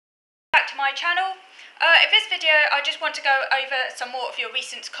to my channel. In this video I just want to go over some more of your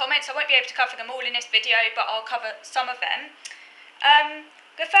recent comments. I won't be able to cover them all in this video, but I'll cover some of them.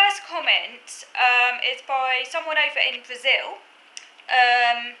 The first comment is by someone over in Brazil,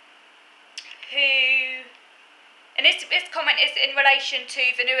 and this comment is in relation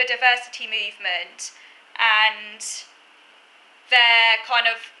to the neurodiversity movement and their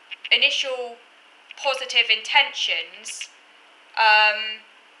kind of initial positive intentions,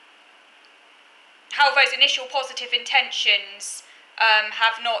 how those initial positive intentions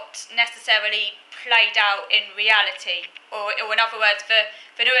have not necessarily played out in reality, or in other words, the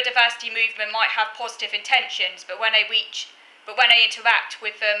neurodiversity movement might have positive intentions, but when they interact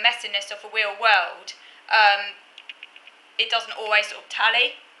with the messiness of the real world, it doesn't always sort of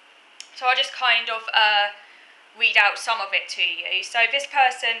tally. So I'll just kind of read out some of it to you. So this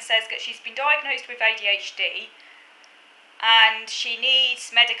person says that she's been diagnosed with ADHD and she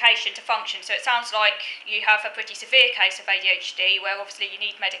needs medication to function. So it sounds like you have a pretty severe case of ADHD where obviously you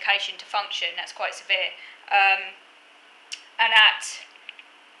need medication to function. That's quite severe. And that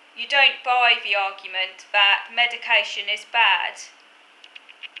you don't buy the argument that medication is bad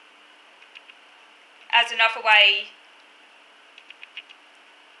as another way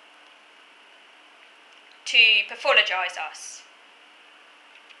to pathologise us,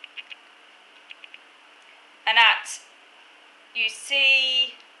 and that you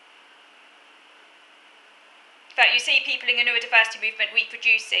see people in the neurodiversity movement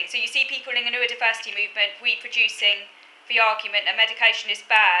reproducing. So you see people in the neurodiversity movement reproducing the argument that medication is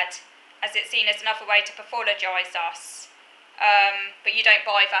bad as it's seen as another way to pathologise us, but you don't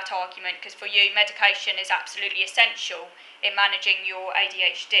buy that argument because for you medication is absolutely essential in managing your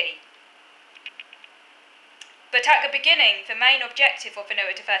ADHD. But at the beginning, the main objective of the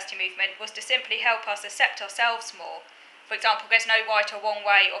neurodiversity movement was to simply help us accept ourselves more. For example, there's no right or wrong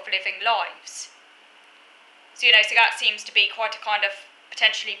way of living lives. So, so that seems to be quite a kind of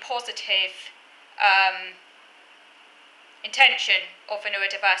potentially positive intention of the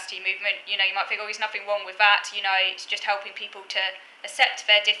neurodiversity movement. You might think, oh, there's nothing wrong with that. It's just helping people to accept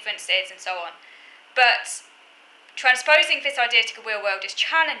their differences and so on. But transposing this idea to the real world is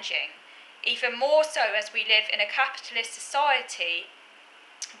challenging, even more so as we live in a capitalist society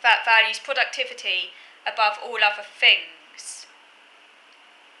that values productivity above all other things.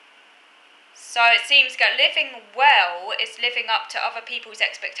 So it seems that living well is living up to other people's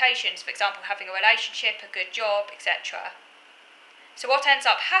expectations, for example, having a relationship, a good job, etc. So what ends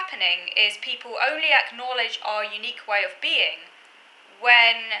up happening is people only acknowledge our unique way of being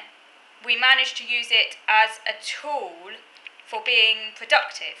when we manage to use it as a tool for being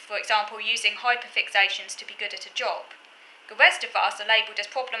productive, for example, using hyperfixations to be good at a job. The rest of us are labelled as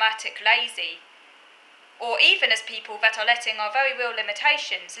problematic, lazy, or even as people that are letting our very real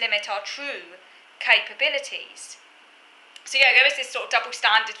limitations limit our true capabilities. So there is this sort of double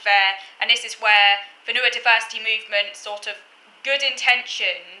standard there, and this is where the neurodiversity movement sort of good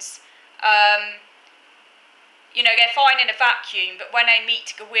intentions, they're fine in a vacuum, but when they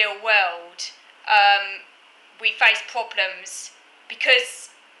meet the real world, we face problems because,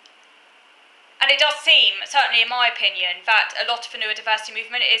 and it does seem, certainly in my opinion, that a lot of the neurodiversity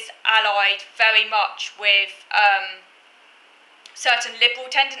movement is allied very much with certain liberal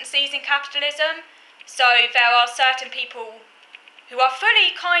tendencies in capitalism. So there are certain people who are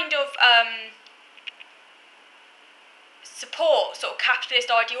fully kind of support sort of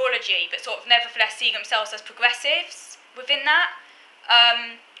capitalist ideology, but sort of nevertheless see themselves as progressives within that.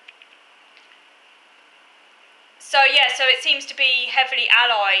 So it seems to be heavily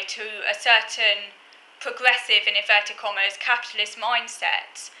allied to a certain progressive, in inverted commas, capitalist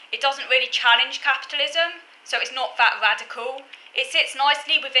mindset. It doesn't really challenge capitalism, so it's not that radical. It sits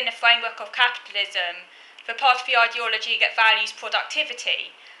nicely within the framework of capitalism, the part of the ideology that values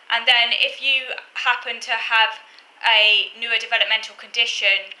productivity. And then if you happen to have a neurodevelopmental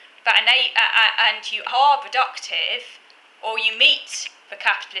condition and you are productive, or you meet the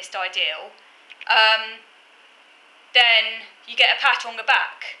capitalist ideal, then you get a pat on the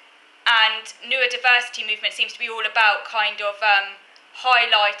back. And neurodiversity movement seems to be all about kind of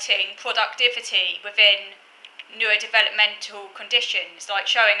highlighting productivity within neurodevelopmental conditions, like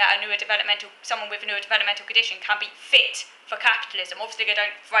showing that someone with a neurodevelopmental condition can be fit for capitalism. Obviously they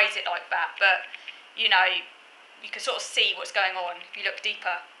don't phrase it like that, but you can sort of see what's going on if you look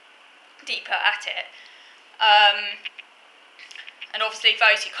deeper at it. And obviously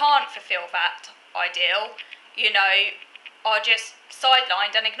those who can't fulfil that ideal, are just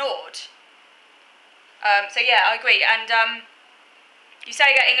sidelined and ignored. So I agree. And you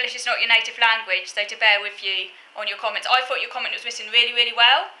say that English is not your native language, so to bear with you on your comments. I thought your comment was written really, really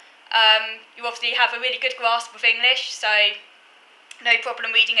well. You obviously have a really good grasp of English, so no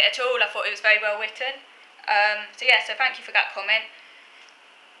problem reading it at all. I thought it was very well written. So thank you for that comment.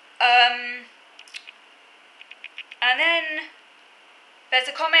 And then there's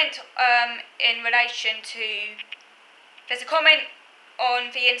a comment in relation to... There's a comment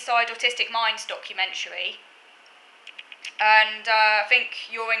on the Inside Autistic Minds documentary. And I think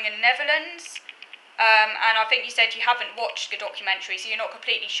you're in the Netherlands. And I think you said you haven't watched the documentary, so you're not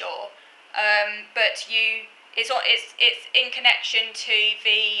completely sure. But it's in connection to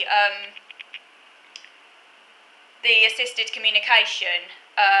the assisted communication,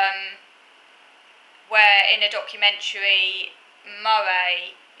 where in a documentary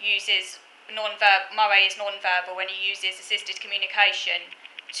Murray is non-verbal when he uses assisted communication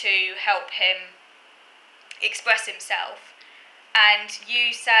to help him express himself. And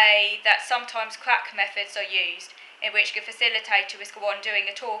you say that sometimes crack methods are used in which the facilitator is the one doing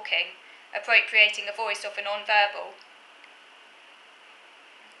the talking, appropriating the voice of a non-verbal.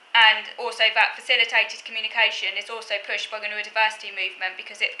 And also that facilitated communication is also pushed by the neurodiversity movement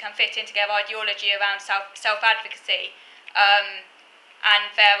because it can fit into their ideology around self-advocacy, and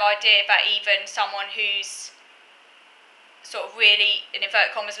their idea that even someone who's sort of really, in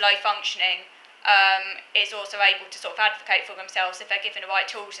inverted commas, low functioning, is also able to sort of advocate for themselves if they're given the right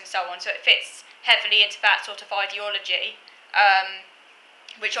tools and so on. So it fits heavily into that sort of ideology,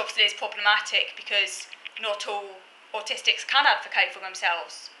 which obviously is problematic because not all autistics can advocate for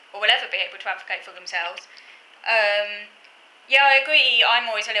themselves or will ever be able to advocate for themselves. I agree. I'm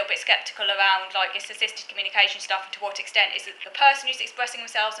always a little bit sceptical around like this assisted communication stuff, and to what extent is it the person who's expressing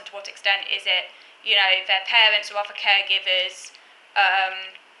themselves, and to what extent is it, their parents or other caregivers. I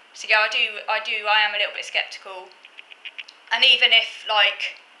am a little bit sceptical, and even if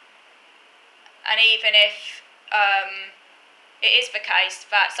it is the case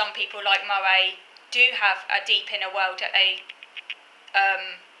that some people like Murray do have a deep inner world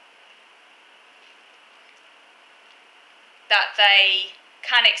that they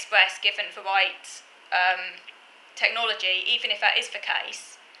can express given the right technology, even if that is the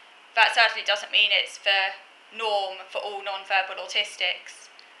case, that certainly doesn't mean it's the norm for all non-verbal autistics.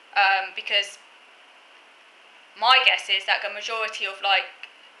 Because my guess is that the majority of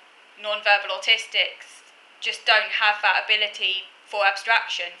non-verbal autistics just don't have that ability for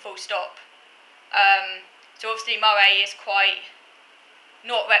abstraction, full stop. So obviously Murray is quite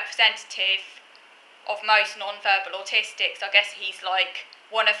not representative of most non-verbal autistics. I guess he's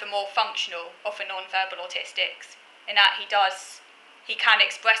one of the more functional of the non-verbal autistics, in that he can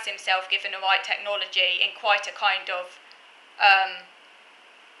express himself given the right technology in quite a kind of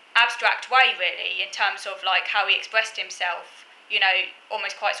abstract way, really, in terms of how he expressed himself,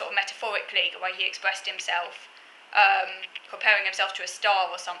 almost quite sort of metaphorically, the way he expressed himself, comparing himself to a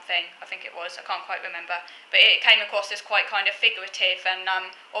star or something, I think it was, I can't quite remember, but it came across as quite kind of figurative, and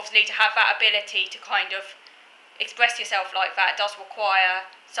obviously to have that ability to kind of express yourself like that does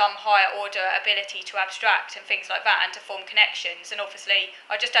require some higher order ability to abstract and things like that, and to form connections. And obviously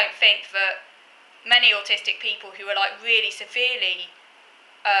I just don't think that many autistic people who are really severely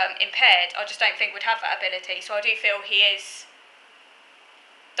impaired, I just don't think would have that ability. So I do feel he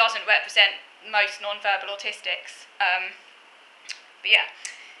doesn't represent most non-verbal autistics. But yeah.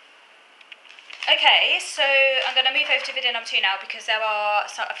 Okay, so I'm going to move over to video number 2 now, because there are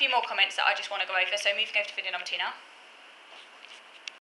a few more comments that I just want to go over. So moving over to video number 2 now.